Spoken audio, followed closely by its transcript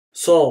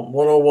Psalm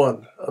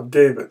 101 of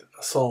David,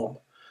 a psalm.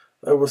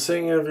 I will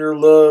sing of your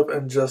love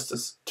and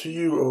justice. To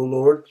you, O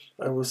Lord,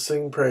 I will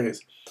sing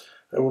praise.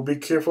 I will be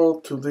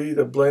careful to lead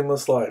a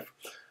blameless life.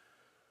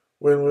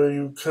 When will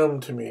you come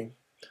to me?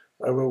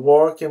 I will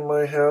walk in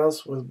my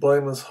house with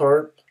blameless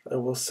heart. I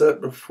will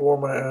set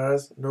before my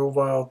eyes no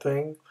vile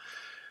thing.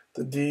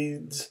 The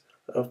deeds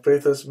of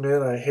faithless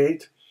men I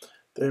hate.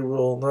 They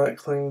will not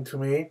cling to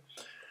me.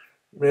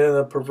 Men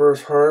of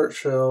perverse heart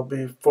shall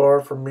be far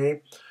from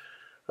me.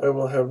 I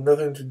will have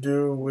nothing to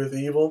do with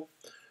evil.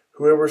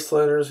 Whoever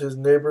slanders his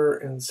neighbor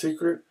in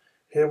secret,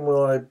 him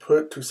will I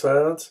put to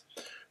silence.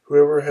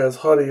 Whoever has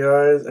haughty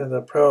eyes and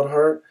a proud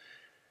heart,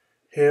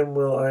 him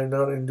will I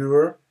not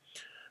endure.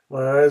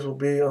 My eyes will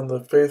be on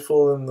the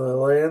faithful in the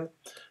land,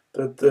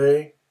 that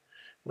they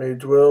may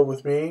dwell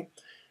with me.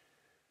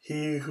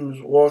 He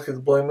whose walk is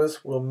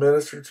blameless will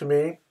minister to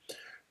me.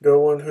 No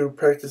one who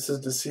practices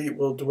deceit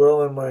will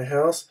dwell in my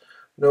house.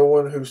 No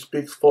one who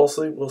speaks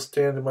falsely will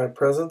stand in my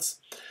presence.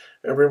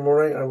 Every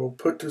morning I will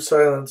put to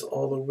silence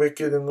all the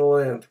wicked in the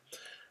land.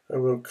 I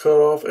will cut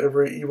off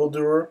every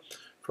evildoer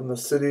from the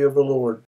city of the Lord.